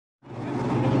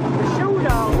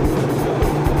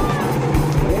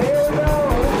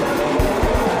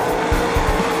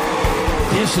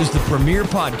This is the premier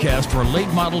podcast for late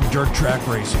model dirt track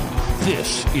racing.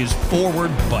 This is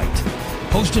Forward Bite,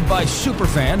 hosted by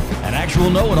superfan and actual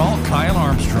know-it-all Kyle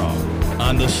Armstrong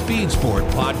on the Speed Sport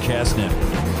Podcast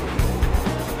Network.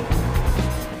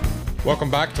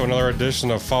 Welcome back to another edition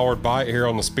of Forward Bite here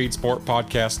on the Speed Sport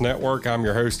Podcast Network. I'm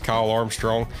your host, Kyle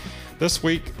Armstrong. This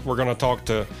week, we're going to talk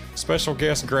to special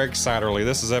guest Gregg Satterlee.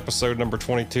 This is episode number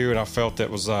 22, and I felt it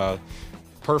was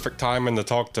perfect timing to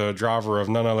talk to a driver of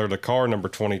none other than car number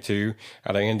 22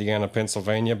 out of Indiana,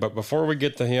 Pennsylvania. But before we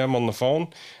get to him on the phone,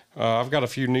 I've got a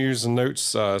few news and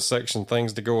notes section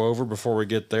things to go over before we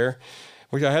get there.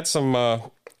 We had some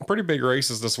pretty big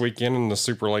races this weekend in the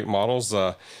super late models.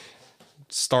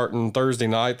 Starting Thursday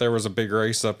night, there was a big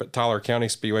race up at Tyler County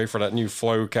Speedway for that new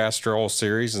Flow Castrol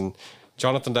series, and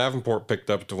Jonathan Davenport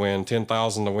picked up to win,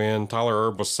 10,000 to win. Tyler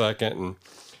Erb was second, and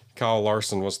Kyle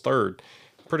Larson was third.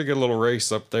 Pretty good little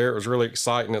race up there. It was really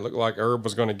exciting. It looked like Erb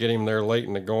was going to get him there late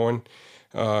in the going.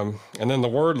 And then the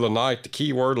word of the night, the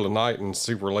key word of the night in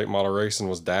super late model racing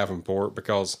was Davenport,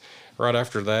 because right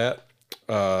after that,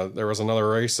 there was another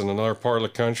race in another part of the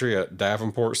country at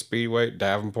Davenport Speedway,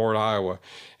 Davenport, Iowa,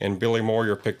 and Billy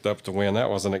Moyer picked up to win. That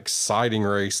was an exciting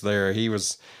race there. He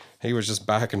was just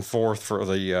back and forth for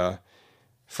the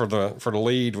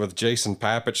lead with Jason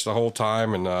Papich the whole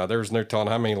time, and there was no telling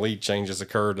how many lead changes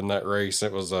occurred in that race.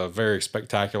 It was a very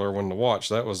spectacular one to watch.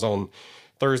 That was on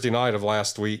Thursday night of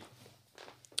last week.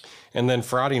 And then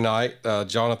Friday night,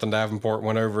 Jonathan Davenport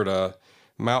went over to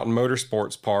Mountain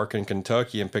Motorsports Park in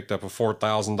Kentucky and picked up a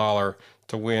 $4,000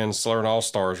 to win Southern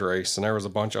All-Stars race, and there was a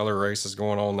bunch of other races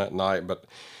going on that night, but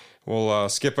we'll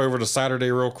skip over to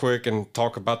Saturday real quick and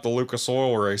talk about the Lucas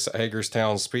Oil race at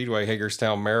Hagerstown Speedway,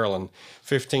 Hagerstown, Maryland.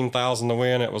 15,000 to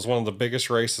win. It was one of the biggest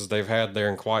races they've had there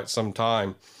in quite some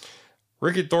time.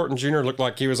 Ricky Thornton Jr. looked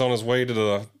like he was on his way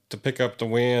to pick up the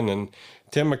win, and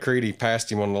Tim McCready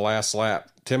passed him on the last lap.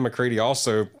 Tim McCready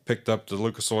also picked up the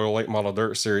Lucas Oil Late Model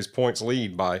Dirt Series points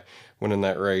lead by winning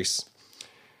that race.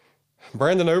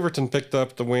 Brandon Overton picked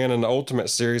up the win in the Ultimate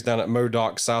Series down at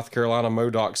Modoc, South Carolina,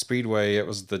 Modoc Speedway. It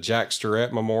was the Jack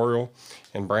Starrett Memorial,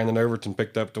 and Brandon Overton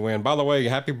picked up the win. By the way,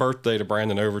 happy birthday to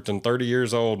Brandon Overton, 30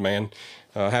 years old, man.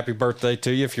 Happy birthday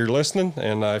to you if you're listening,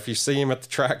 and if you see him at the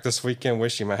track this weekend,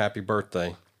 wish him a happy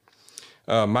birthday.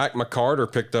 Mike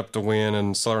McCarter picked up the win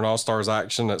in Southern All-Stars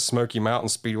action at Smoky Mountain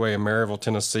Speedway in Maryville,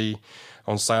 Tennessee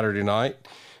on Saturday night.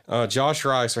 Josh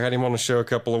Rice, we had him on the show a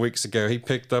couple of weeks ago. He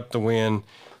picked up the win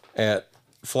at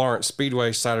Florence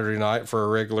Speedway Saturday night for a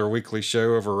regular weekly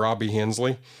show over Robbie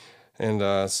Hensley. And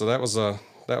so that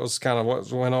was kind of what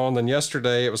went on. Then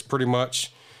yesterday it was pretty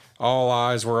much all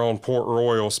eyes were on Port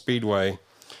Royal Speedway,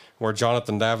 where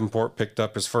Jonathan Davenport picked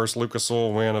up his first Lucas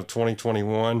Oil win of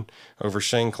 2021 over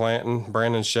Shane Clanton,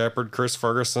 Brandon Shepard, Chris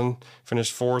Ferguson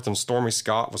finished fourth, and Stormy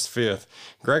Scott was fifth.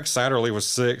 Gregg Satterlee was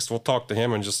sixth. We'll talk to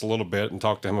him in just a little bit and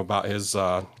talk to him about his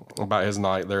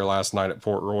night there last night at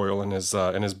Port Royal and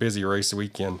his busy race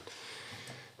weekend.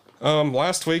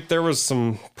 Last week there was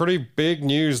some pretty big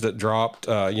news that dropped.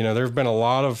 There've been a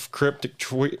lot of cryptic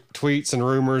tweets and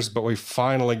rumors, but we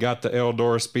finally got the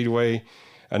Eldora Speedway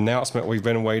announcement we've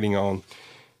been waiting on.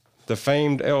 The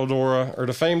famed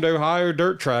Ohio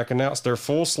Dirt Track announced their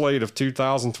full slate of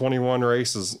 2021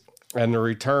 races and the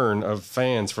return of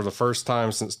fans for the first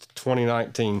time since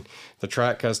 2019. The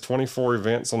track has 24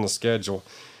 events on the schedule.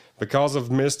 Because of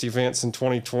missed events in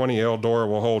 2020, Eldora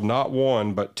will hold not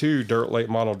one but two Dirt Late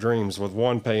Model Dreams, with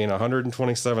one paying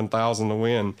 $127,000 to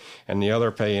win and the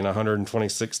other paying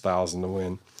 $126,000 to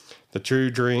win. The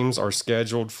two dreams are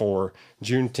scheduled for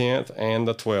June 10th and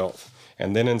the 12th.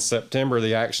 And then in September,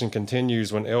 the action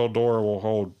continues when Eldora will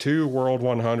hold two World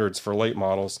 100s for late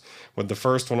models, with the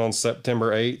first one on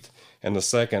September 8th and the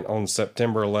second on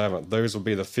September 11th. Those will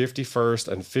be the 51st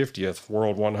and 50th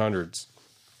World 100s.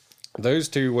 Those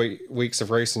 2 weeks of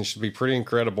racing should be pretty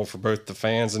incredible for both the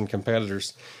fans and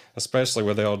competitors, especially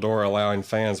with Eldora allowing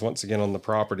fans once again on the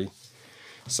property.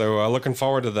 So looking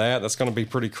forward to that. That's going to be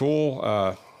pretty cool.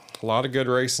 A lot of good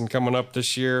racing coming up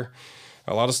this year.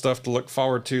 A lot of stuff to look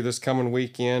forward to this coming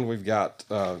weekend. We got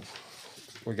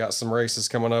some races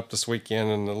coming up this weekend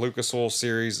in the Lucas Oil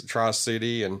Series at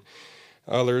Tri-City and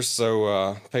others,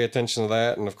 so pay attention to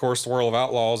that. And of course, the World of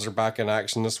Outlaws are back in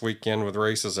action this weekend with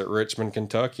races at Richmond,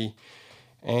 Kentucky.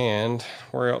 And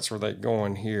where else were they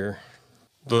going here?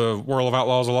 The World of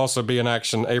Outlaws will also be in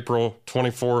action April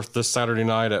 24th this Saturday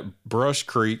night at Brush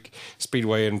Creek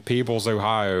Speedway in Peebles,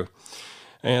 Ohio.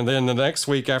 And then the next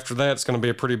week after that, it's going to be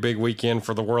a pretty big weekend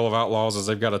for the World of Outlaws, as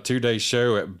they've got a 2-day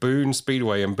show at Boone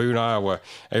Speedway in Boone, Iowa,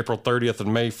 April 30th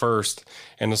and May 1st.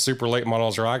 And the super late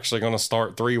models are actually going to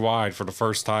start 3 wide for the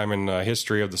first time in the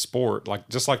history of the sport,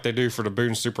 just like they do for the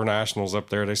Boone Super Nationals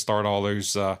up there. They start all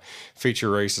those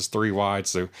feature races 3 wide.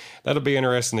 So that'll be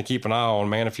interesting to keep an eye on,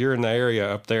 man. If you're in the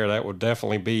area up there, that would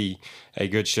definitely be a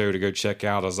good show to go check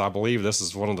out, as I believe this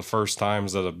is one of the first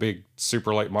times that a big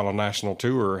super late model national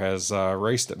tour has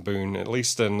raced at Boone, at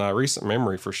least in recent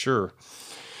memory for sure.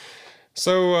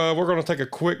 So we're going to take a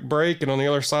quick break, and on the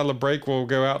other side of the break, we'll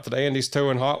go out to the Andy's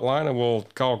Towing Hotline, and we'll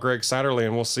call Gregg Satterlee,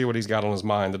 and we'll see what he's got on his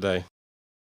mind today.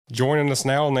 Joining us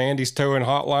now on the Andy's Towing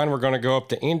Hotline, we're going to go up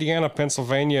to Indiana,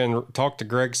 Pennsylvania, and talk to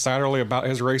Gregg Satterlee about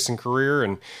his racing career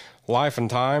and life and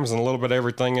times and a little bit of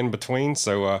everything in between.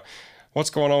 So what's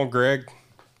going on, Gregg?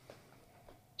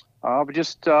 We're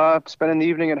just spending the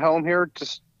evening at home here,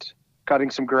 just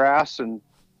cutting some grass and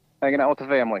hanging out with the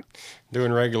family.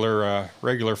 Doing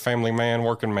regular family man,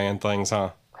 working man things,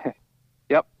 huh?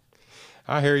 Yep.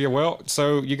 I hear you. Well,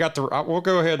 so you got we'll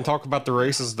go ahead and talk about the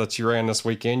races that you ran this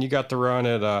weekend. You got to run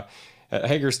at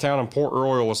Hagerstown and Port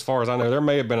Royal, as far as I know. There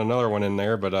may have been another one in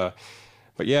there, but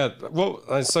yeah,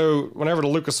 well, so whenever the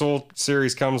Lucas Oil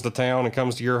Series comes to town and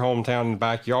comes to your hometown and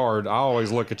backyard, I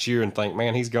always look at you and think,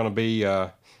 man, he's going to be,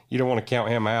 you don't want to count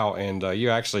him out. And you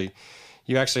actually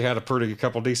had a pretty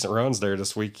couple decent runs there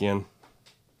this weekend.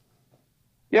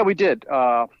 Yeah, we did.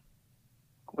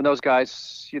 When those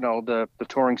guys, the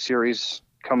touring series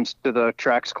comes to the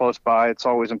tracks close by, it's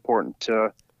always important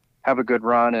to have a good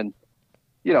run and,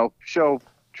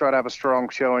 try to have a strong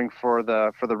showing for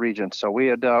the region. So we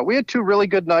had 2 really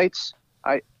good nights.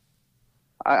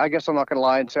 I guess I'm not going to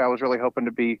lie and say I was really hoping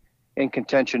to be in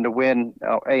contention to win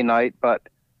a night, but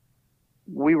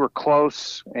we were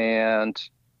close, and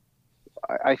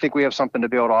I think we have something to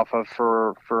build off of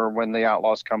for when the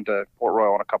Outlaws come to Port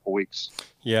Royal in a couple weeks.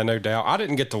 Yeah, no doubt. I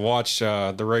didn't get to watch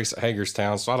the race at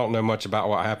Hagerstown, so I don't know much about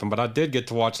what happened, but I did get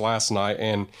to watch last night.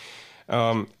 And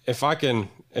if I'm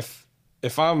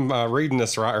reading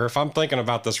this right, or if I'm thinking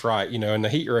about this right, in the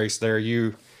heat race there,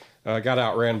 you got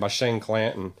outran by Shane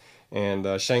Clanton,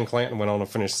 and Shane Clanton went on to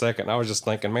finish second. And I was just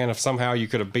thinking, man, if somehow you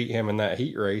could have beat him in that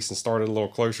heat race and started a little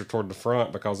closer toward the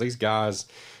front, because these guys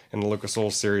in the Lucas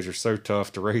Oil Series are so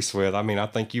tough to race with. I mean, I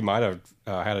think you might have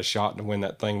had a shot to win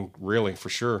that thing, really, for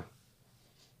sure.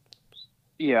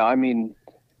 Yeah, I mean,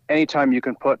 anytime you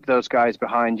can put those guys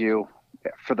behind you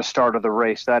for the start of the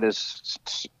race, that is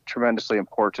tremendously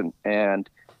important. And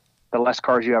the less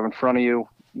cars you have in front of you,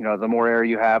 the more air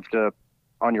you have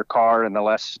on your car, and the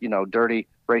less, dirty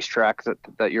racetrack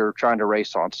that you're trying to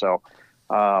race on. So,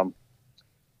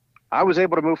 I was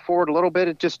able to move forward a little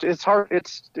bit. It's hard.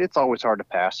 It's always hard to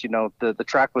pass. The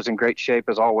track was in great shape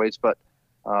as always, but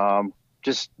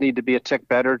just need to be a tick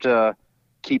better to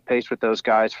keep pace with those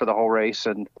guys for the whole race,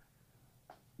 and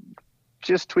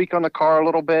just tweak on the car a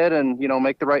little bit, and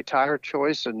make the right tire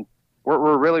choice. And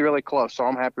we're really, really close. So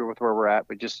I'm happy with where we're at.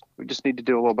 We just need to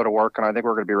do a little bit of work, and I think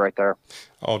we're going to be right there.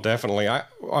 Oh, definitely. I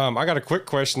got a quick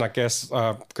question, I guess,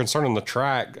 concerning the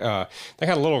track. They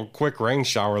had a little quick rain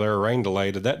shower there, a rain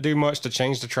delay. Did that do much to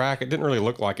change the track? It didn't really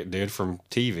look like it did from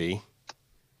TV.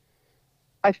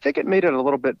 I think it made it a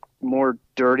little bit more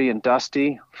dirty and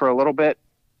dusty for a little bit,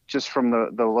 just from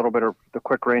the little bit of the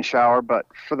quick rain shower. But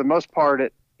for the most part,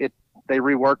 they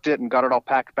reworked it and got it all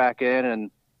packed back in,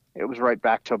 and it was right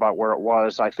back to about where it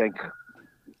was, I think,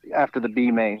 after the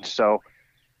B main. So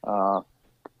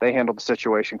they handled the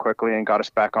situation quickly and got us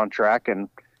back on track. And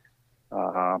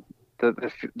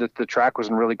the track was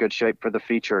in really good shape for the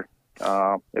feature.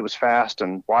 It was fast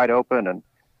and wide open, and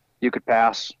you could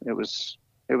pass. It was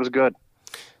good.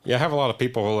 Yeah, I have a lot of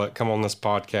people that come on this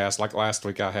podcast. Like last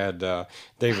week, I had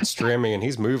David Stremme, and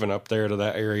he's moving up there to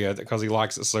that area because he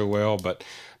likes it so well. But,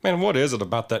 man, what is it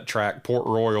about that track, Port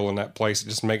Royal, and that place? It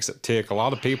just makes it tick. A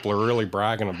lot of people are really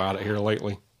bragging about it here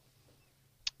lately.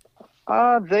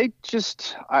 I think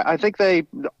it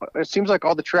seems like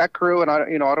all the track crew, and I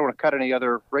don't want to cut any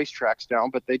other racetracks down,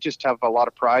 but they just have a lot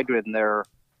of pride in their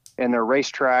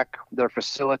racetrack, their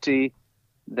facility.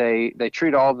 They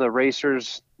treat all the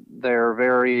racers. They're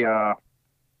very,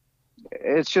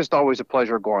 it's just always a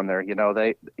pleasure going there.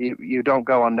 You don't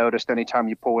go unnoticed anytime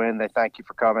you pull in. They thank you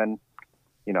for coming,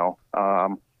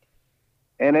 and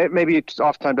it maybe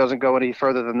oftentimes doesn't go any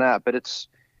further than that, but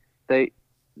they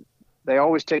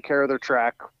always take care of their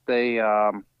track. They,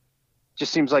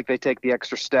 just seems like they take the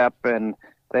extra step, and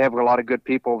they have a lot of good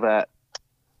people that,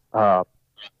 are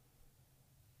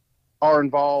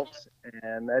involved.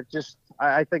 And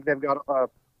I think they've got,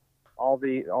 all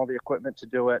the equipment to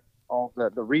do it, all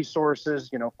the resources,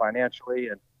 financially,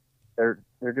 and they're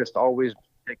just always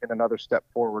taking another step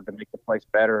forward to make the place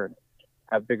better and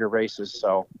have bigger races.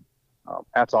 So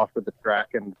hats off to the track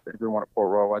and everyone at Port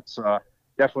Royal. It's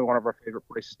definitely one of our favorite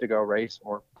places to go race.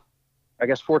 We're, I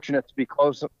guess, fortunate to be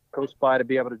close by to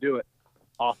be able to do it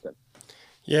often.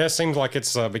 Yeah, it seems like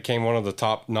it's became one of the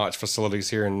top-notch facilities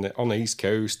here on the East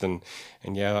Coast, and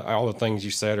yeah, all the things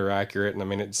you said are accurate. And I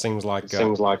mean, it seems like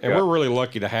and we're really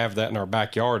lucky to have that in our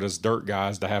backyard as dirt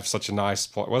guys, to have such a nice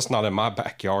place. Well, it's not in my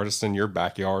backyard; it's in your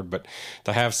backyard, but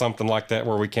to have something like that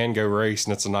where we can go race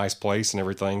and it's a nice place and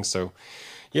everything. So,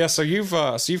 yeah, so you've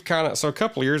kind of a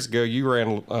couple of years ago you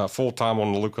ran full time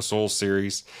on the Lucas Oil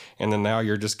Series, and then now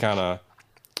you're just kind of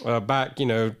back,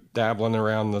 dabbling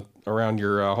around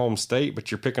your home state, but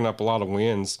you're picking up a lot of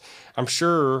wins. I'm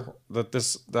sure that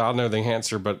I know the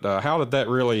answer, but how did that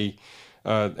really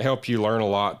help you learn a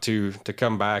lot to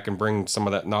come back and bring some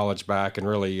of that knowledge back and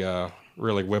really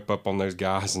whip up on those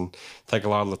guys and take a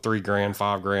lot of the $3,000,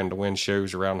 $5,000 to win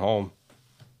shows around home?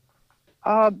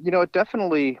 It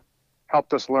definitely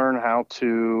helped us learn how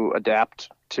to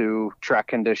adapt to track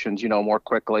conditions, more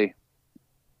quickly.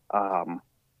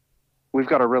 We've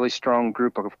got a really strong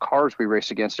group of cars we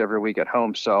race against every week at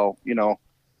home. So,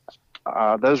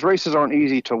 those races aren't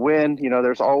easy to win.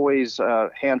 There's always a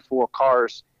handful of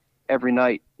cars every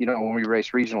night, when we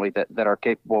race regionally that are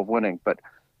capable of winning. But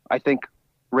I think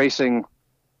having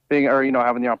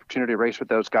the opportunity to race with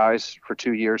those guys for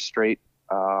 2 years straight,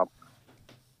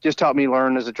 just helped me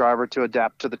learn as a driver to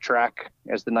adapt to the track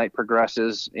as the night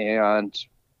progresses and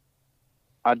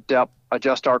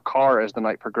adjust our car as the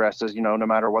night progresses, no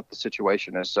matter what the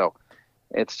situation is. So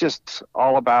it's just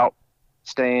all about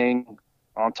staying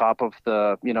on top of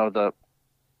your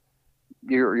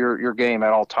game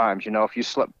at all times. If you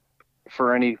slip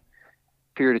for any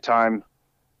period of time,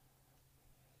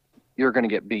 you're going to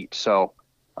get beat. So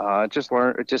it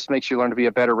just makes you learn to be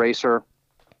a better racer.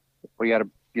 We got to,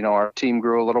 our team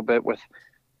grew a little bit with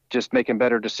just making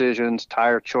better decisions,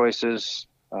 tire choices,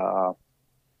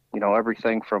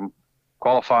 everything from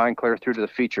qualifying clear through to the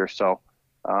feature. So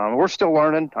we're still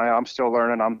learning. I'm still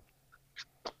learning. I'm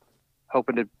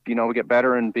hoping to, we get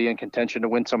better and be in contention to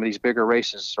win some of these bigger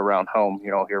races around home,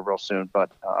 here real soon.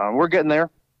 But we're getting there,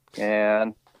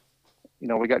 and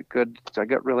I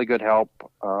got really good help.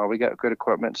 We got good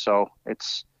equipment, so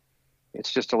it's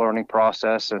just a learning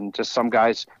process. And just some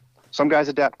guys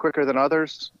adapt quicker than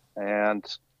others, and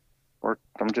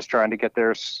I'm just trying to get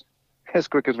there as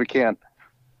quick as we can.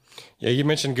 Yeah, you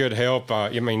mentioned good help.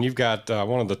 You've got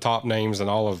one of the top names in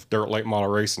all of dirt late model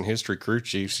racing history, crew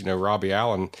chiefs, Robbie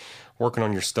Allen, working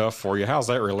on your stuff for you. How's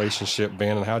that relationship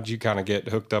been, and how did you kind of get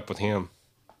hooked up with him?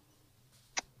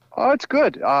 Oh, it's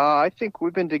good. I think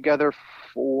we've been together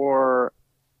for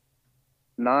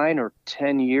 9 or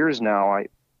 10 years now. I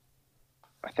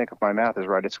think if my math is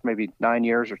right, it's maybe 9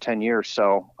 years or 10 years.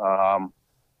 So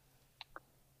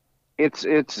it's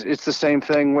the same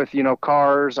thing with,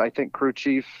 cars. I think crew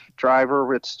chief,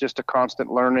 driver, it's just a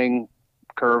constant learning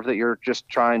curve that you're just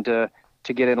trying to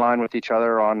get in line with each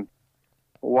other on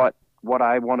what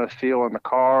I want to feel in the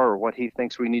car or what he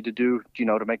thinks we need to do,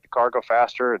 to make the car go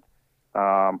faster.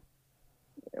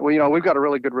 We've got a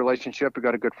really good relationship. We've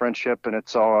got a good friendship, and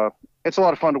it's a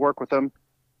lot of fun to work with him.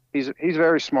 He's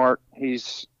very smart.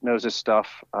 Knows his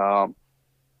stuff. But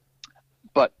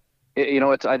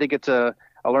I think it's a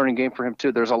learning game for him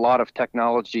too. There's a lot of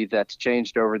technology that's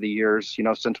changed over the years,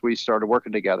 since we started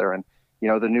working together, and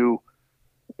the new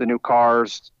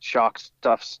cars, shock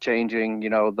stuff's changing.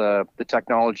 The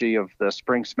technology of the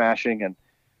spring smashing and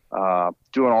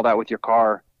doing all that with your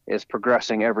car is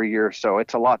progressing every year. So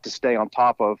it's a lot to stay on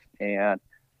top of, and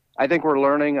I think we're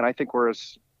learning, and I think we're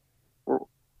as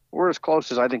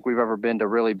close as I think we've ever been to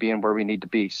really being where we need to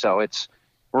be. So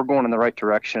we're going in the right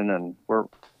direction, and we're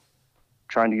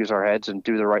trying to use our heads and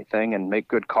do the right thing and make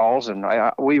good calls. And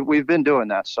we've been doing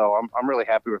that. So I'm really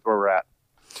happy with where we're at.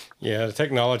 Yeah, the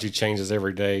technology changes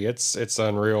every day. It's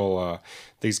unreal.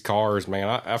 These cars,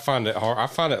 man, I find it hard. I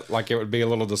find it like it would be a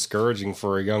little discouraging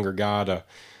for a younger guy to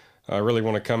really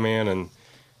want to come in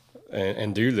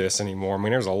and do this anymore. I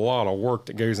mean, there's a lot of work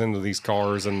that goes into these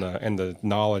cars and the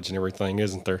knowledge and everything,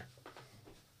 isn't there?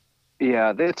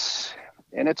 Yeah, it's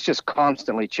just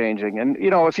constantly changing. And,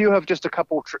 if you have just a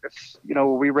couple trips,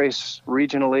 we race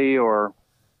regionally, or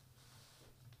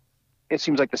it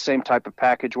seems like the same type of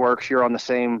package works. You're on the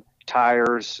same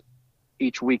tires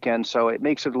each weekend, so it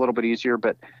makes it a little bit easier.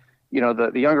 But,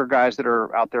 the younger guys that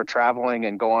are out there traveling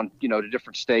and going, to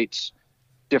different states,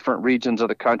 different regions of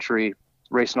the country,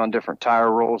 racing on different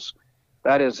tire rules,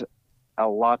 that is a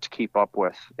lot to keep up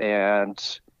with.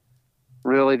 And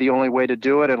really the only way to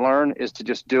do it and learn is to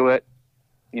just do it.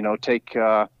 Take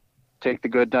the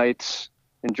good nights,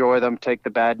 enjoy them, take the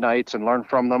bad nights and learn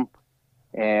from them,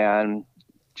 and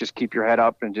just keep your head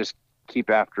up and just keep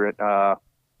after it.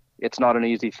 It's not an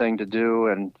easy thing to do.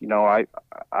 And,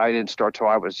 I didn't start till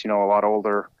I was, a lot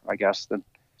older, I guess, than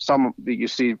some that you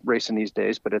see racing these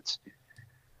days, but it's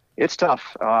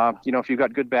tough. If you've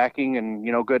got good backing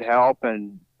and, good help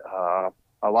and,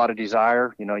 a lot of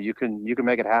desire, you can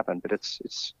make it happen, but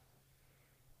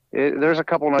there's a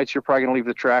couple nights you're probably going to leave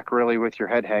the track really with your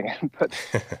head hanging, but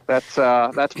that's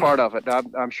part of it.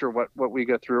 I'm sure what we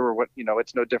go through or what,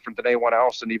 it's no different than anyone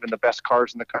else. And even the best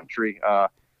cars in the country,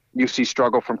 you see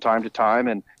struggle from time to time.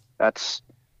 And it's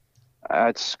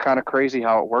kind of crazy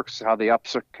how it works, how the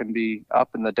ups can be up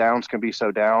and the downs can be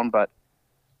so down, but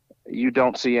you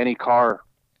don't see any car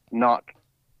not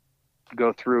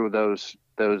go through those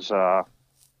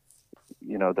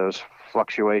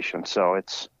fluctuations. So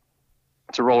it's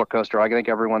a roller coaster. I think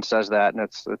everyone says that, and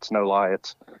it's no lie.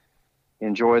 It's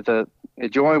enjoy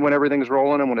when everything's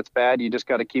rolling, and when it's bad, you just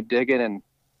got to keep digging and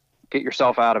get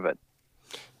yourself out of it.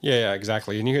 Yeah,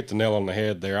 exactly. And you hit the nail on the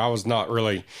head there. I was not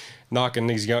really knocking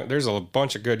these there's a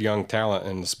bunch of good young talent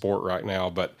in the sport right now,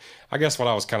 but I guess what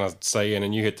I was kind of saying,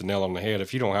 and you hit the nail on the head,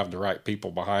 if you don't have the right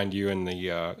people behind you and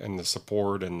the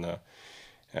support and the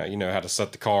how to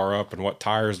set the car up and what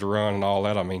tires to run and all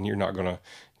that, I mean, you're not gonna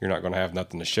have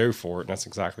nothing to show for it. And that's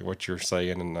exactly what you're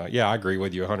saying. And I agree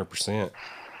with you 100%.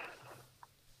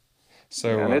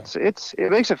 So and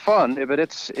it makes it fun, but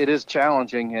it is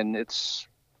challenging, and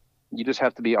you just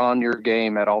have to be on your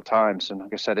game at all times. And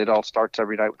like I said, it all starts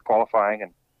every night with qualifying,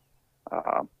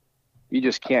 and you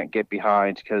just can't get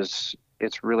behind because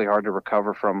it's really hard to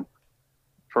recover from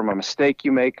a mistake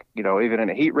you make. Even in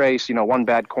a heat race, one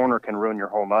bad corner can ruin your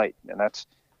whole night, and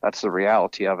that's the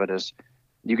reality of it. Is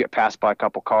you get passed by a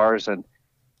couple cars and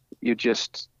you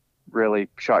just really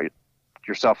shot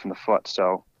yourself in the foot.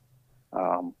 So,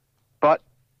 but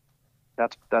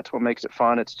that's what makes it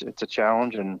fun. It's a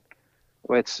challenge, and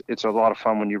it's a lot of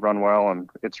fun when you run well, and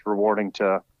it's rewarding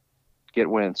to get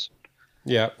wins.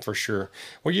 Yeah, for sure.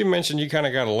 Well, you mentioned you kind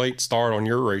of got a late start on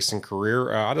your racing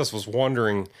career. I just was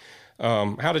wondering,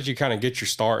 how did you kind of get your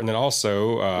start? And then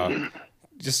also,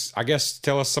 just, I guess,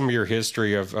 tell us some of your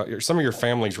history of some of your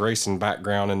family's racing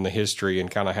background and the history, and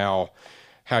kind of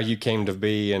how you came to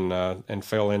be and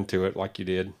fell into it like you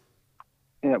did.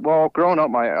 Yeah, well, growing up,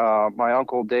 my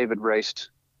uncle David raced,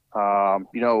 kind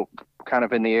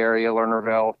of in the area,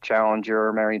 Lernerville,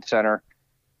 Challenger, Marion Center.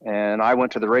 And I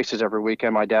went to the races every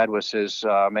weekend. My dad was his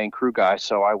main crew guy,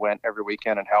 so I went every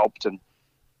weekend and helped and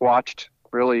watched.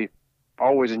 Really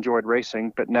always enjoyed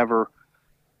racing, but never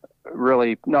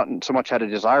really, not so much had a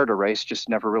desire to race, just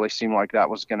never really seemed like that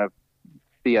was going to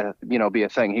be a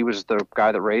thing. He was the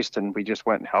guy that raced, and we just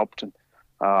went and helped.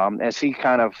 And as he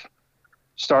kind of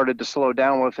started to slow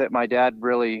down with it, my dad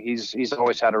really, he's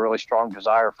always had a really strong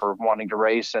desire for wanting to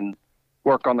race and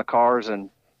work on the cars and,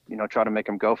 try to make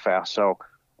them go fast. So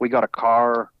we got a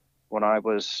car when I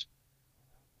was,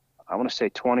 I want to say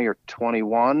 20 or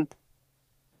 21,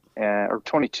 or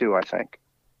 22, I think.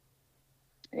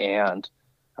 And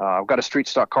I've got a street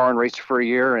stock car and raced for a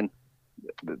year, and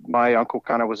my uncle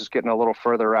kind of was just getting a little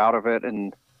further out of it,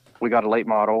 and we got a late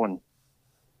model and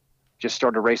just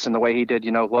started racing the way he did,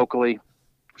 locally.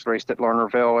 Was raced at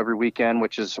Lernerville every weekend,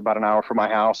 which is about an hour from my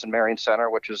house, and Marion Center,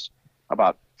 which is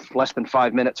about less than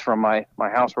 5 minutes from my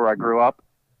house where I grew up.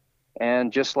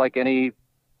 And just like any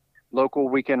local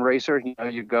weekend racer,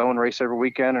 you go and race every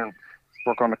weekend and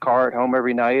work on the car at home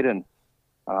every night, and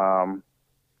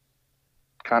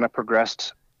kind of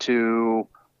progressed to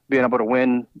being able to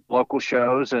win local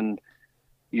shows. And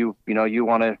you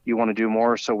want to do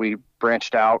more. So we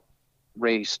branched out,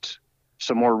 raced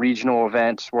some more regional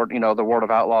events, the World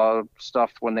of Outlaw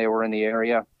stuff when they were in the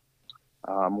area.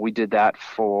 We did that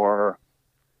for,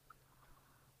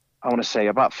 I want to say,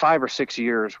 about 5 or 6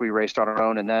 years. We raced on our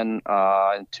own. And then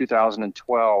in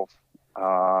 2012,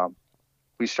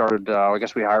 we started, I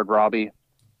guess we hired Robbie,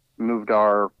 moved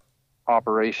our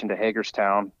operation to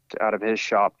Hagerstown out of his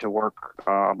shop to work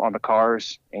on the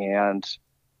cars. And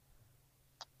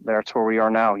that's where we are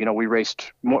now. We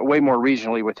raced way more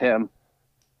regionally with him.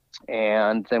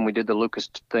 And then we did the Lucas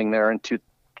thing there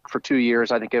for 2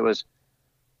 years. I think it was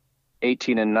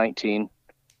 18 and 19.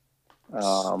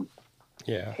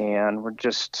 Yeah. And we're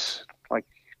just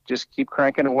keep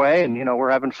cranking away, and, we're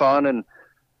having fun. And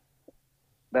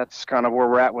that's kind of where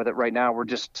we're at with it right now. We're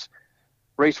just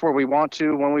race where we want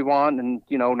to, when we want, and,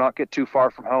 not get too far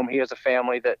from home. He has a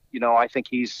family that, I think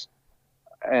he's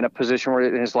in a position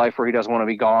in his life where he doesn't want to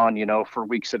be gone, for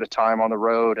weeks at a time on the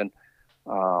road. And,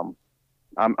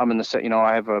 I'm in the set.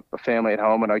 I have a family at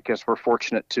home, and I guess we're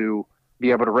fortunate to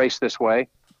be able to race this way,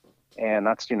 and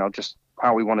that's just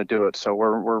how we want to do it. So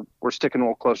we're sticking a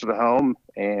little closer to home,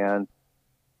 and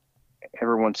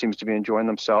everyone seems to be enjoying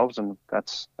themselves, and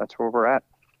that's where we're at.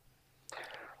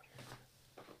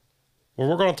 Well,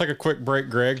 we're going to take a quick break,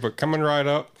 Greg, but coming right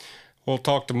up, we'll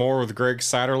talk to more with Gregg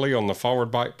Satterlee on the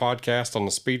Forward Bite podcast on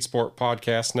the Speed Sport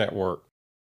Podcast Network.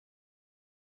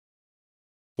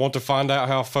 Want to find out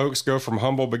how folks go from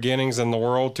humble beginnings in the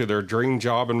world to their dream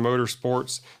job in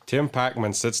motorsports? Tim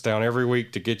Packman sits down every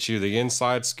week to get you the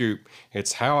inside scoop.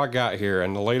 It's How I Got Here,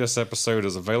 and the latest episode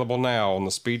is available now on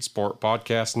the Speed Sport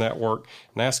Podcast Network,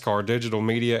 NASCAR Digital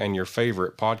Media, and your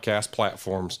favorite podcast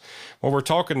platforms. Well, we're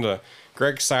talking to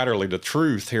Gregg Satterlee, the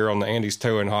truth, here on the Andy's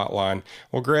Towing Hotline.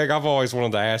 Well, Greg, I've always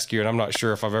wanted to ask you, and I'm not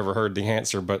sure if I've ever heard the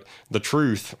answer, but the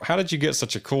truth, how did you get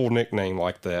such a cool nickname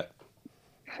like that?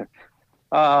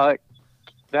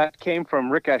 That came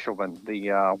from Rick Eshelman,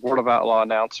 the World of Outlaw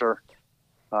announcer.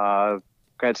 I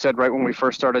had said right when we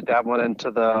first started dabbling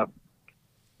into the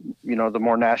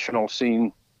more national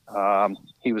scene,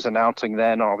 he was announcing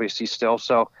then, obviously still.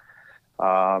 So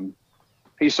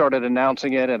he started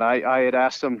announcing it, and I had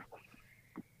asked him,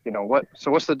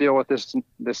 what's the deal with this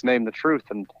name, The Truth?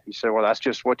 And he said, well, that's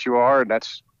just what you are, and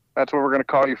that's what we're going to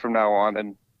call you from now on.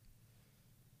 And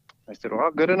I said,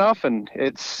 well, good enough, and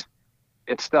it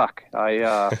stuck.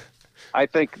 I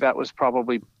think that was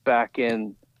probably back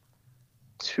in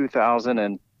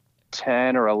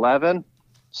 2010 or 11.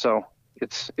 So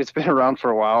it's been around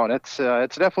for a while, and it's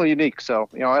definitely unique. So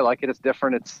I like it. It's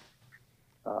different. It's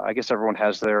I guess everyone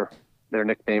has their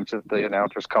nicknames that the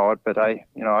announcers call it, but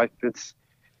it's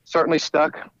certainly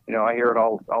stuck. I hear it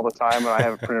all the time, and I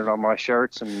have it printed on my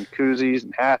shirts and koozies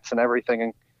and hats and everything,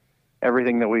 and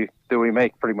everything that we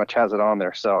make pretty much has it on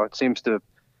there. So it seems to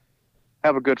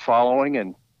have a good following,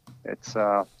 and it's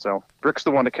so Rick's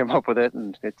the one that came up with it,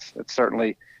 and it's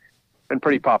certainly been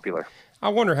pretty popular. I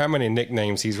wonder how many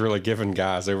nicknames he's really given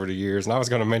guys over the years. And I was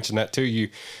going to mention that too.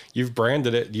 You've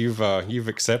branded it. You've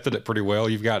accepted it pretty well.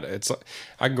 You've got it's.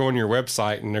 I can go on your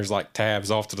website and there's like tabs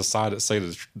off to the side that say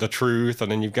the truth,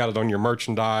 and then you've got it on your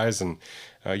merchandise, and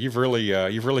you've really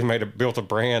built a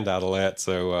brand out of that.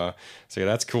 So yeah,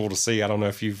 that's cool to see. I don't know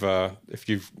if you've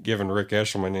given Rick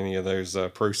Eshelman any of those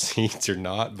proceeds or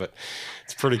not, but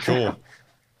it's pretty cool.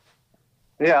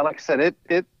 Yeah, like I said,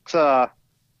 it's.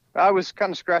 I was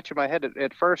kind of scratching my head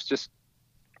at first, just,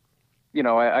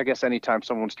 I guess anytime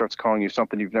someone starts calling you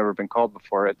something you've never been called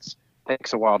before, it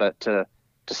takes a while to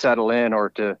settle in or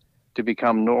to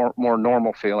become more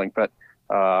normal feeling. But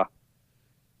I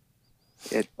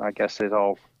guess it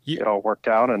all worked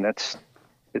out, and it's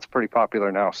pretty popular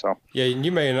now. So yeah, and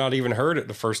you may have not even heard it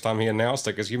the first time he announced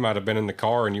it, because you might have been in the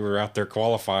car and you were out there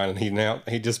qualifying, and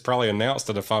he just probably announced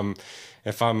it, if I'm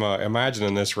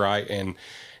imagining this right, and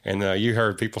you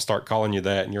heard people start calling you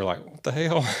that, and you're like, what the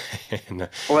hell?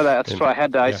 Well, that's why I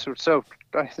had to. I said,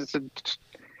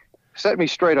 set me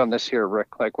straight on this here,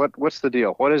 Rick. Like, what's the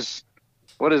deal? What does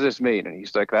this mean? And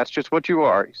he's like, that's just what you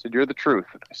are. He said, you're the truth.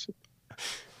 And I said,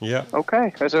 yeah.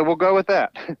 Okay. I said, we'll go with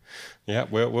that. Yeah,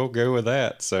 we'll go with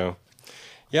that. So,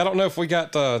 yeah, I don't know if we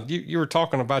got you were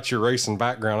talking about your racing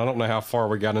background. I don't know how far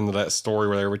we got into that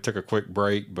story there. We took a quick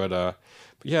break, but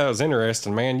yeah, it was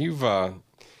interesting, man. You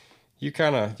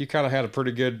kind of had a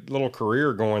pretty good little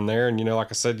career going there, and like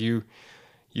I said, you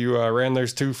ran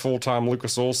those 2 full-time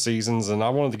Lucas Oil seasons, and I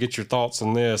wanted to get your thoughts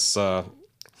on this. The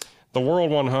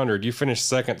World 100, you finished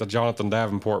second to Jonathan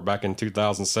Davenport back in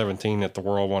 2017 at the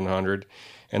World 100,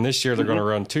 and this year they're going to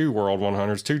run 2 World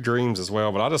 100s, 2 Dreams as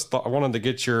well. But I wanted to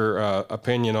get your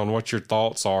opinion on what your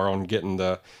thoughts are on getting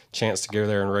the chance to go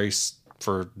there and race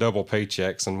for double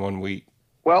paychecks in 1 week.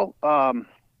 Well,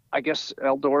 I guess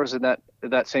Eldora's in that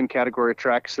same category of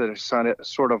tracks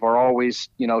that are always,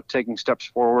 taking steps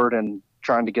forward and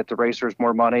trying to get the racers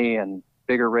more money and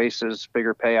bigger races,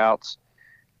 bigger payouts.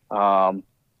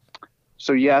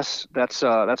 So yes, that's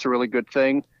a really good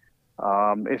thing.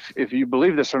 If you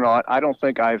believe this or not, I don't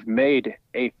think I've made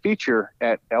a feature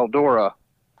at Eldora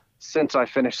since I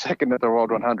finished second at the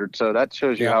World 100. So that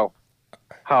shows you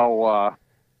how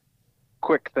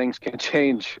quick things can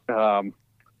change. I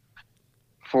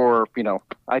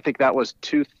think that was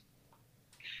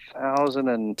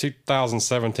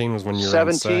 2017 was when you were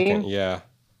in second. Yeah.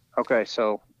 Okay.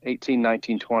 So 18,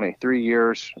 19, 20, 3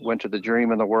 years, went to the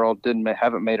Dream in the World,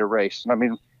 haven't made a race. I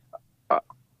mean,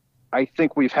 I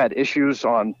think we've had issues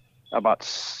on about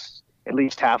at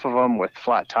least half of them with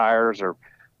flat tires or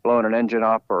blowing an engine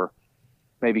up or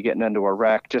maybe getting into a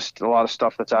wreck, just a lot of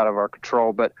stuff that's out of our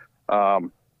control. But,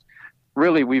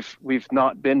 really, we've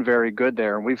not been very good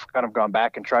there, and we've kind of gone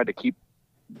back and tried to keep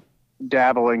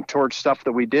dabbling towards stuff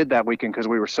that we did that weekend because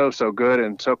we were so good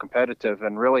and so competitive,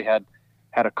 and really had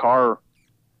a car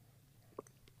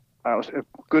was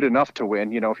good enough to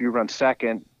win. If you run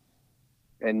second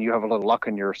and you have a little luck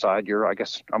on your side, I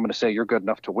guess I'm going to say you're good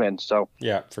enough to win. So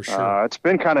yeah, for sure. It's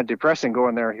been kind of depressing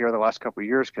going there here the last couple of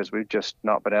years because we've just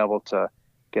not been able to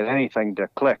get anything to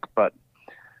click. But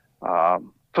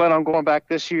plan on going back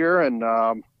this year, and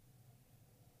we're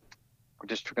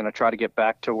just going to try to get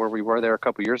back to where we were there a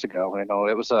couple of years ago.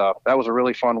 That was a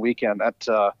really fun weekend.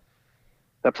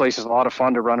 That place is a lot of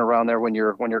fun to run around there when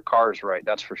your car's right.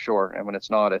 That's for sure. And when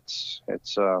it's not, it's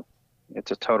a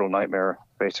total nightmare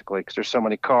basically because there's so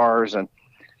many cars, and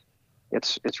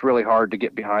it's really hard to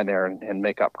get behind there and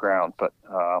make up ground. But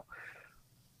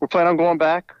we're planning on going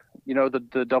back.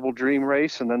 The Double Dream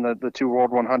race, and then the 2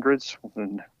 World 100s,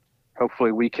 and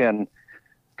hopefully we can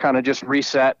kind of just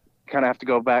reset. Kind of have to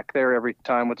go back there every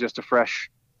time with just a fresh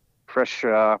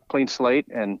clean slate,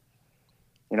 and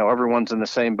everyone's in the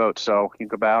same boat, so you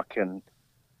go back and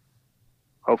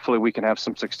hopefully we can have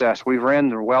some success. We've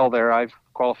ran well there. I've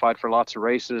qualified for lots of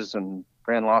races and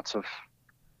ran lots of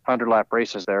 100-lap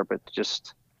races there, but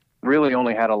just really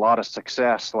only had a lot of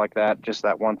success like that just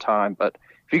that one time. But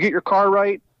if you get your car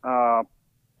right,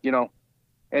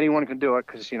 anyone can do it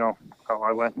because,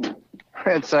 I went and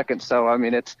ran second. So, I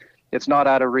mean, it's not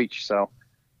out of reach. So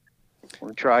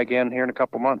we'll try again here in a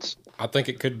couple months. I think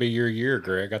it could be your year,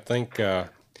 Greg. I think,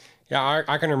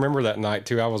 I can remember that night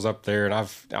too. I was up there, and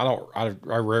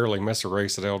I rarely miss a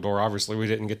race at Eldora. Obviously, we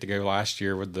didn't get to go last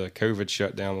year with the COVID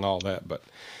shutdown and all that, but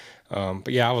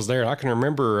yeah, I was there, and I can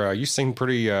remember you seemed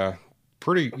pretty.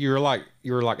 You were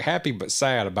like happy but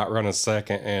sad about running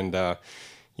second, and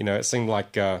it seemed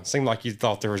like you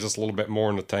thought there was just a little bit more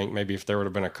in the tank. Maybe if there would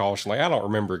have been a caution. Like I don't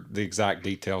remember the exact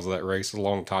details of that race. It was a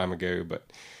long time ago,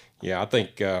 but yeah, I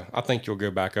think you'll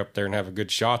go back up there and have a good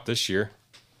shot this year.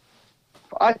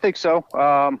 I think so.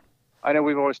 I know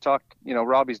we've always talked,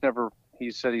 Robbie's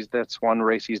he said that's one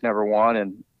race he's never won.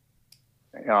 And,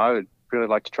 I would really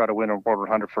like to try to win a World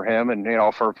 100 for him and,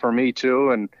 for me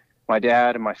too. And my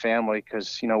dad and my family,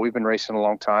 cause we've been racing a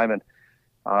long time. And,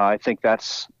 I think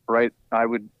that's right. I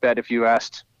would bet if you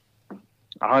asked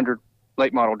 100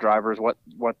 late model drivers what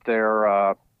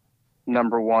their,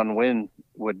 number one win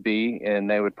would be. And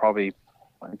they would probably,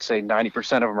 I'd say 90%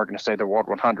 of them are going to say the World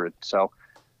 100. So,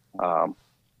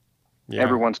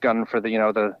 everyone's gunning for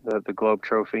the Globe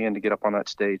Trophy and to get up on that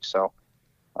stage. So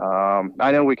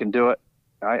I know we can do it.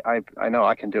 I know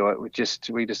I can do it. We just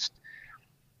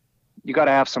you got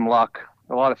to have some luck.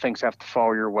 A lot of things have to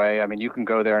fall your way. I mean, you can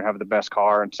go there and have the best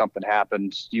car, and something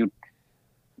happens. You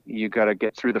got to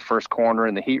get through the first corner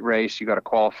in the heat race. You got to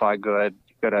qualify good.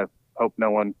 You got to hope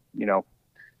no one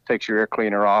takes your air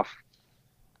cleaner off.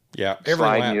 Yeah, every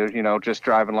lap. You just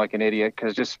driving like an idiot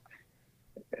because just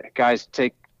guys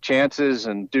take chances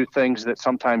and do things that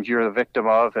sometimes you're the victim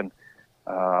of, and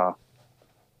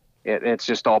it's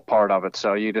just all part of it.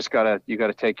 So you just gotta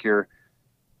take your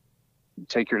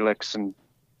licks and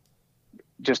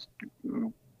just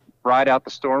ride out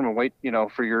the storm and wait,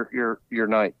 for your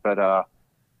night. But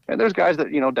and there's guys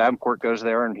that Davenport goes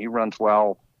there and he runs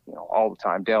well, all the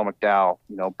time. Dale McDowell,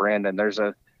 Brandon. There's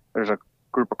a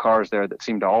group of cars there that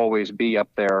seem to always be up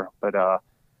there, but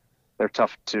they're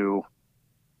tough to.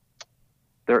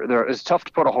 It's tough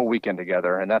to put a whole weekend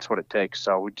together, and that's what it takes.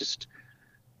 So we just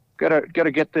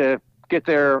gotta get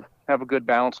there, have a good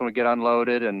balance when we get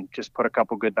unloaded, and just put a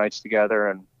couple good nights together.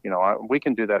 And we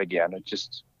can do that again.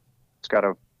 It's got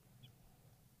to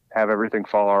have everything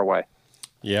fall our way.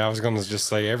 Yeah, I was going to just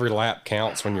say every lap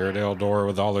counts when you're at Eldora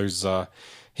with all those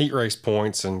heat race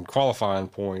points and qualifying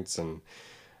points, and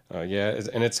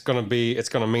and it's going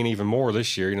to mean even more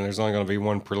this year. There's only going to be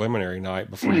one preliminary night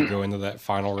before you go into that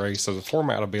final race, so the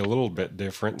format will be a little bit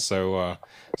different. So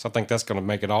I think that's going to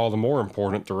make it all the more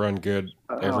important to run good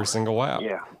every single lap.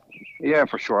 Yeah,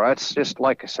 for sure. That's just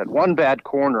like I said, one bad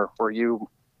corner where you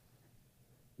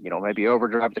maybe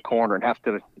overdrive the corner and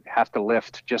have to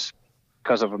lift just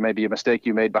because of maybe a mistake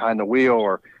you made behind the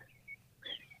wheel,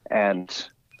 and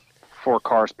 4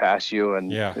 cars pass you,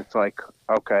 and it's like,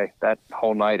 okay, that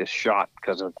whole night is shot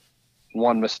because of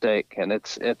one mistake. And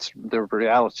it's the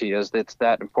reality is it's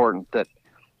that important that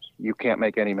you can't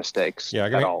make any mistakes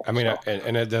at all. I mean,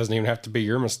 and it doesn't even have to be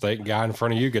your mistake. Guy in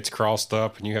front of you gets crossed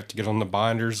up and you have to get on the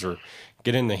binders or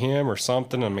get into him or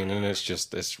something. I mean, and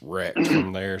it's wrecked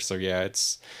from there. So yeah,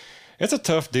 it's a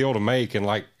tough deal to make. And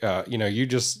like, you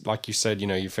just, like you said,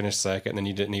 you finished second and then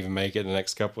you didn't even make it the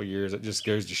next couple of years. It just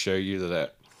goes to show you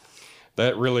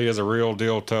that really is a real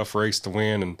deal tough race to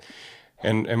win.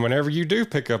 And whenever you do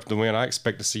pick up the win, I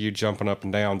expect to see you jumping up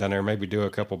and down there, maybe do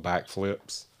a couple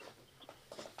backflips.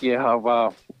 Yeah,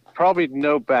 well, probably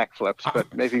no backflips,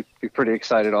 but maybe be pretty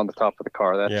excited on the top of the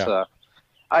car. That's Yeah.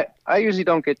 I usually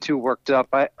don't get too worked up.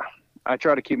 I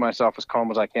try to keep myself as calm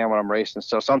as I can when I'm racing.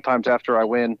 So sometimes after I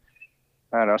win,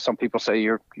 I don't know, some people say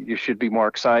you should be more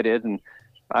excited, and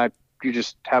you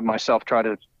just have myself try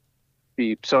to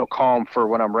be so calm for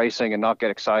when I'm racing and not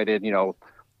get excited,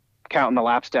 counting the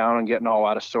laps down and getting all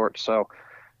out of sorts. So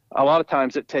a lot of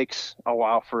times it takes a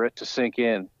while for it to sink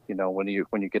in, when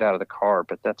you get out of the car.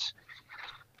 But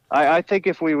I think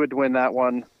if we would win that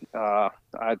one,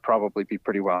 I'd probably be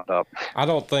pretty wound up. I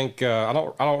don't think I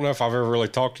don't know if I've ever really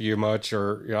talked to you much,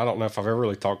 or I don't know if I've ever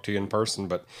really talked to you in person.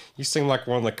 But you seem like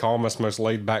one of the calmest, most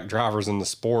laid back drivers in the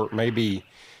sport. Maybe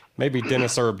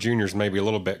Dennis Erb Jr. is maybe a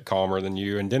little bit calmer than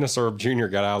you. And Dennis Erb Jr.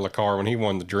 got out of the car when he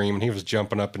won the Dream, and he was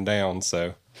jumping up and down.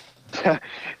 So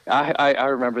I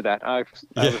remember that. I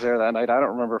was there that night. I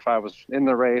don't remember if I was in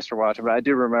the race or watching, but I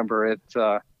do remember it.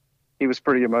 He was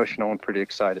pretty emotional and pretty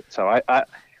excited. So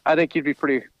I think you'd be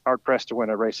pretty hard pressed to win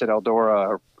a race at Eldora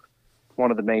or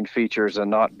one of the main features and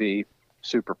not be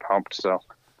super pumped. So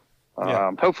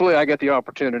hopefully I get the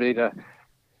opportunity to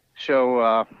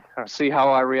show, see how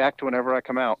I react whenever I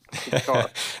come out to the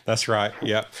car. That's right.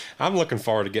 Yeah. I'm looking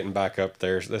forward to getting back up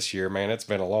there this year, man. It's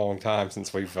been a long time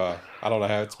since we've, I don't know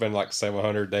how, it's been like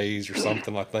 700 days or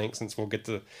something, I think, since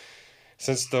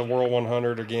the World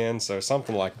 100 again. So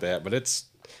something like that, but it's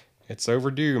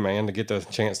overdue, man, to get the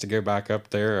chance to go back up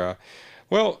there.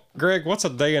 Well, Gregg, what's a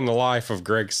day in the life of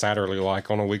Gregg Satterlee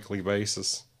like on a weekly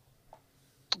basis?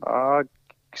 I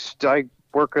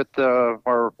work at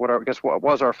what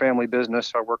was our family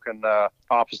business. I work in the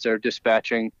office there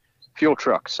dispatching fuel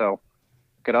trucks. So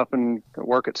get up and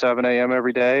work at 7 a.m.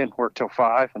 every day and work till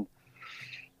 5 and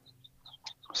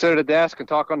sit at a desk and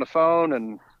talk on the phone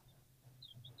and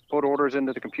put orders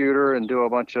into the computer and do a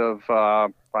bunch of,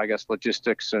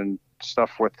 logistics and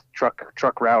stuff with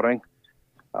truck routing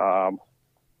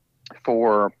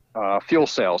for fuel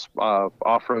sales,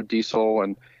 off-road diesel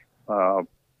and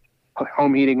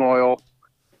home heating oil,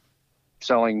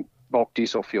 selling bulk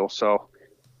diesel fuel. So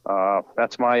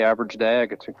that's my average day. I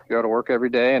get to go to work every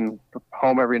day and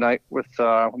home every night with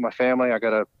my family. I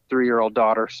got a 3-year-old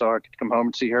daughter, so I get to come home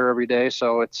and see her every day.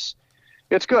 So it's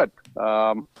good.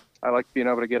 I like being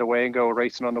able to get away and go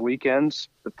racing on the weekends,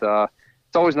 but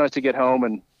it's always nice to get home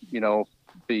and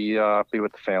be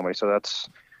with the family. So that's,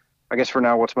 I guess, for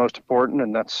now what's most important,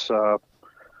 and that's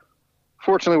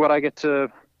fortunately what I get to.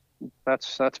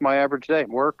 That's my average day: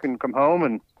 work and come home,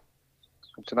 and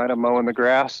tonight I'm mowing the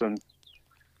grass and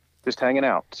just hanging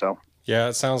out. So yeah,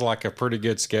 it sounds like a pretty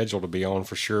good schedule to be on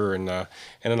for sure. And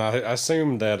then I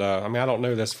assume that I don't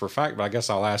know this for a fact, but I guess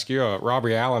I'll ask you.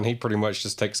 Robbie Allen, he pretty much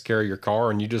just takes care of your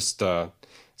car, and you just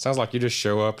sounds like you just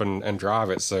show up and drive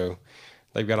it. So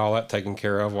they've got all that taken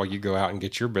care of while you go out and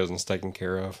get your business taken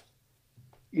care of.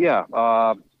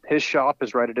 Yeah, his shop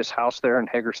is right at his house there in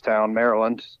Hagerstown,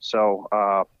 Maryland.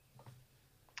 So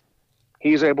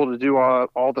he's able to do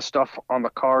all the stuff on the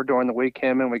car during the week.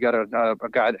 Him and we got a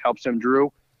guy that helps him,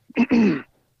 Drew.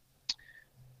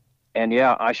 And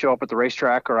yeah, I show up at the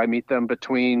racetrack or I meet them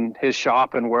between his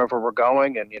shop and wherever we're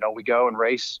going. And, we go and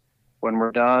race. When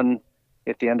we're done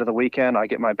at the end of the weekend, I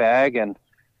get my bag and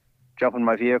jump in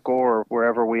my vehicle or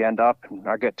wherever we end up. And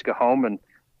I get to go home and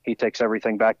he takes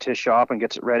everything back to his shop and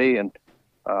gets it ready. And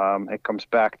it comes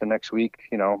back the next week,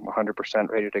 100%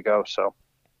 ready to go. So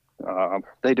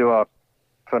they do a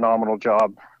phenomenal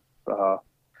job.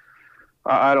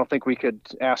 I don't think we could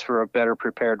ask for a better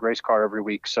prepared race car every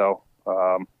week. So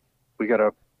we got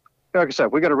like I said,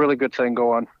 we got a really good thing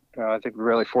going. I think we're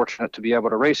really fortunate to be able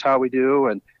to race how we do.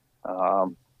 And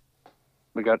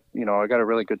we got, I got a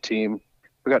really good team.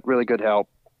 We got really good help.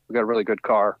 We got a really good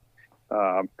car,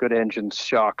 good engines,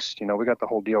 shocks. We got the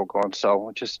whole deal going. So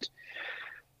we're just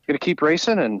going to keep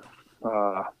racing and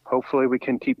hopefully we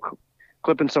can keep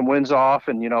clipping some wins off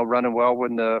and, running well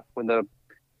when the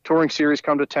touring series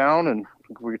come to town. And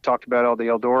we talked about all the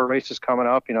Eldora races coming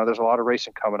up. There's a lot of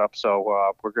racing coming up.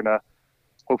 So we're going to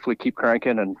hopefully keep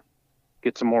cranking and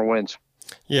get some more wins.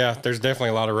 Yeah, there's definitely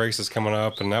a lot of races coming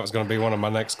up, and that was going to be one of my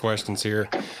next questions here.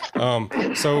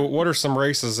 So what are some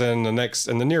races in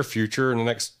the near future, in the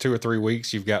next 2 or 3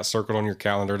 weeks you've got circled on your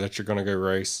calendar that you're going to go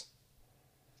race?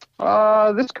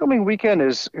 This coming weekend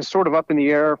is sort of up in the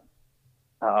air.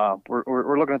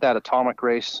 We're looking at that atomic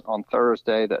race on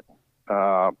Thursday, that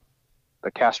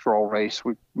the Castrol race.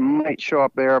 We might show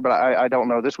up there, but I don't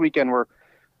know. This weekend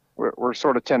we're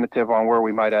sort of tentative on where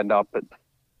we might end up, but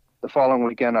the following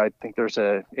weekend I think there's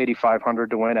a 8,500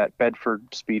 to win at Bedford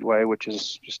Speedway, which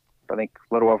is just I think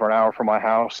a little over an hour from my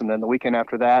house. And then the weekend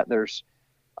after that there's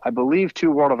I believe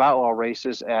 2 World of Outlaw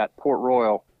races at Port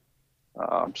Royal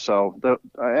So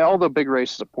all the big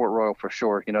races at Port Royal for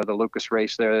sure. The Lucas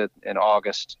race there in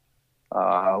August,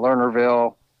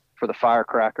 Lernerville for the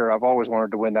Firecracker. I've always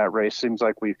wanted to win that race. Seems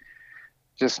like we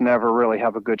just never really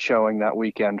have a good showing that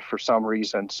weekend for some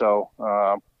reason. So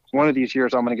one of these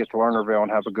years I'm going to get to Lernerville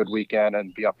and have a good weekend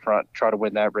and be up front, try to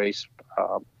win that race.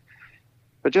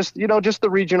 But just the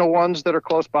regional ones that are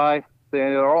close by,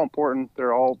 they're all important.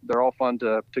 They're all fun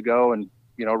to go and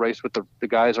race with the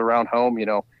guys around home.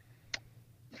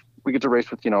 We get to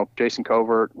race with Jason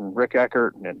Covert and Rick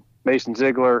Eckert and Mason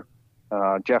Ziegler,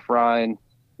 Jeff Ryan,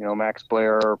 Max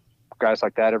Blair, guys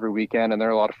like that every weekend, and they're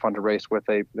a lot of fun to race with.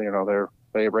 They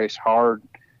race hard,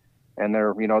 and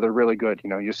they're really good.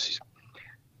 You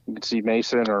can see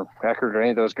Mason or Eckert or any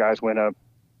of those guys win a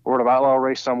World of Outlaw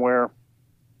race somewhere,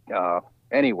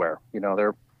 anywhere.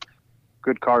 They're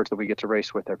good cards that we get to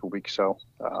race with every week. So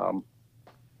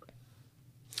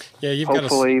yeah,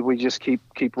 hopefully we just keep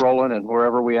rolling, and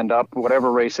wherever we end up,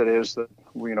 whatever race it is, that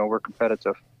we're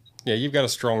competitive. Yeah, you've got a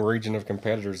strong region of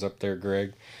competitors up there,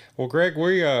 Greg. Well, Greg,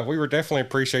 we would definitely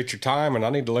appreciate your time, and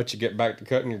I need to let you get back to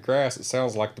cutting your grass. It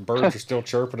sounds like the birds are still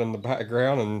chirping in the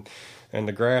background, and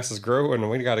the grass is growing,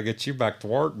 and we got to get you back to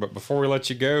work. But before we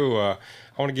let you go, I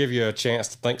want to give you a chance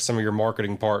to thank some of your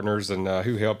marketing partners and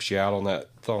who helps you out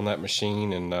on that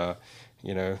machine, and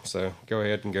so go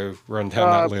ahead and go run down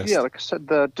that list. Yeah, like I said,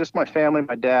 just my family,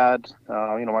 my dad,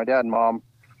 my dad and mom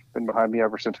been behind me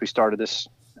ever since we started this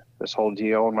whole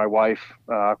deal, and my wife,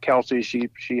 Kelsey, she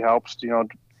helps,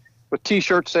 with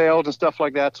T-shirt sales and stuff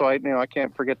like that. So I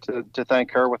can't forget to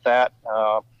thank her with that.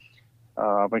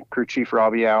 My crew chief,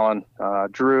 Robbie Allen,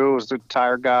 Drew is the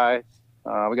tire guy.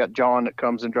 We got John that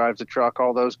comes and drives the truck,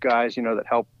 all those guys, that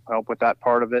help with that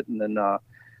part of it. And then,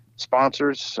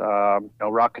 sponsors,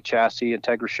 Rocket Chassis,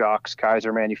 Integra Shocks,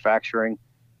 Kaiser Manufacturing,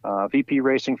 VP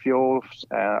Racing Fuels,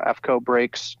 FCO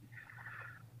Brakes,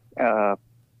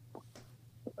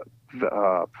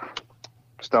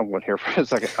 stumbling here for a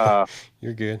second.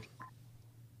 You're good.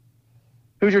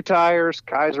 Hoosier Tires,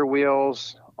 Kaiser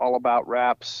Wheels, All About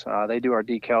Wraps. They do our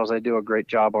decals. They do a great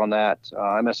job on that.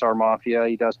 MSR Mafia,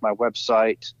 he does my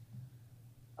website.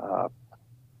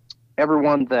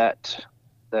 Everyone that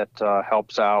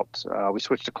helps out. We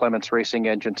switched to Clements Racing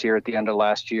Engines here at the end of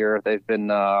last year. They've been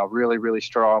really, really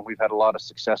strong. We've had a lot of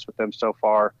success with them so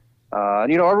far.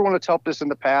 And everyone that's helped us in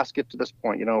the past get to this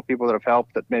point. People that have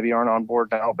helped that maybe aren't on board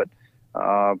now, but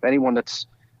anyone that's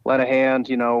lent a hand,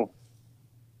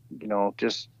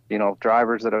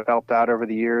 drivers that have helped out over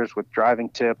the years with driving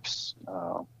tips,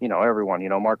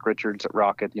 everyone, Mark Richards at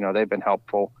Rocket, they've been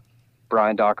helpful.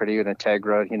 Brian Doherty with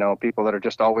Integra, people that are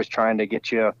just always trying to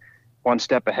get you one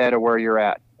step ahead of where you're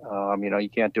at. You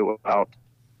can't do it without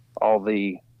all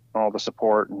the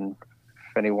support. And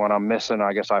if anyone I'm missing,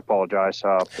 I guess I apologize.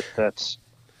 But that's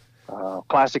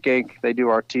Classic Ink. They do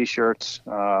our T-shirts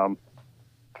for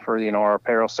our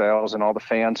apparel sales, and all the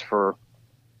fans for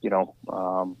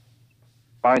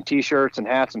buying T-shirts and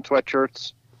hats and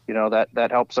sweatshirts.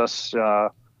 That helps us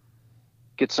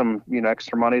get some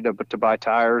extra money to buy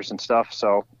tires and stuff.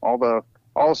 So all the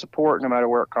support, no matter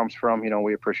where it comes from,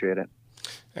 we appreciate it.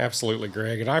 Absolutely,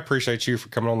 Greg. And I appreciate you for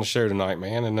coming on the show tonight,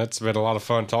 man. And that's been a lot of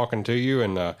fun talking to you.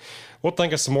 And we'll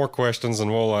think of some more questions,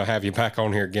 and we'll have you back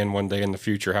on here again one day in the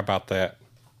future. How about that?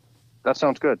 That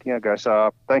sounds good. Yeah, guys.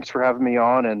 Thanks for having me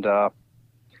on, and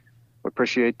we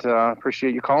appreciate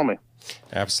you calling me.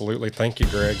 Absolutely. Thank you,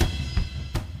 Greg.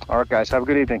 All right, guys. Have a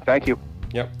good evening. Thank you.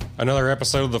 Yep. Another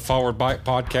episode of the Forward Bite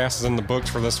podcast is in the books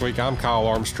for this week. I'm Kyle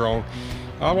Armstrong.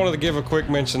 I wanted to give a quick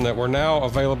mention that we're now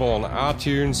available on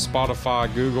iTunes,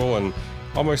 Spotify, Google, and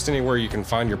almost anywhere you can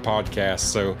find your podcasts.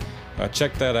 So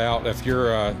check that out. If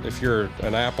you're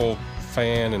an Apple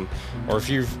fan, or if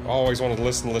you've always wanted to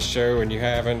listen to this show and you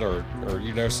haven't, or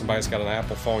somebody's got an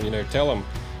Apple phone, tell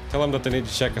them that they need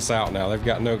to check us out now. They've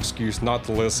got no excuse not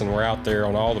to listen. We're out there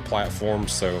on all the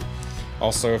platforms. So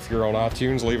also, if you're on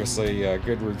iTunes, leave us a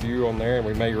good review on there, and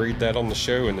we may read that on the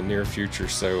show in the near future.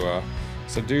 So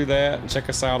do that, and check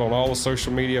us out on all the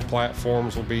social media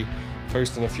platforms. We'll be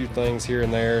posting a few things here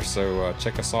and there, so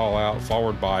check us all out.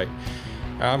 Forward Bite.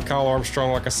 I'm Kyle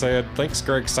Armstrong, like I said. Thanks,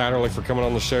 Gregg Satterlee, for coming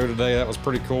on the show today. That was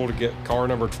pretty cool to get car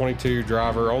number 22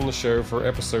 driver on the show for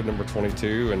episode number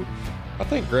 22, and I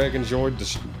think Greg enjoyed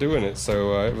doing it.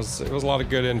 So it was a lot of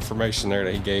good information there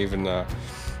that he gave, and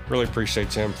really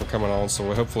appreciate him for coming on.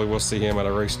 So hopefully we'll see him at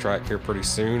a racetrack here pretty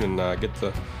soon, and get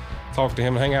to talk to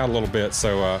him and hang out a little bit.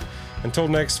 So until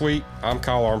next week, I'm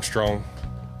Kyle Armstrong.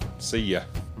 See ya.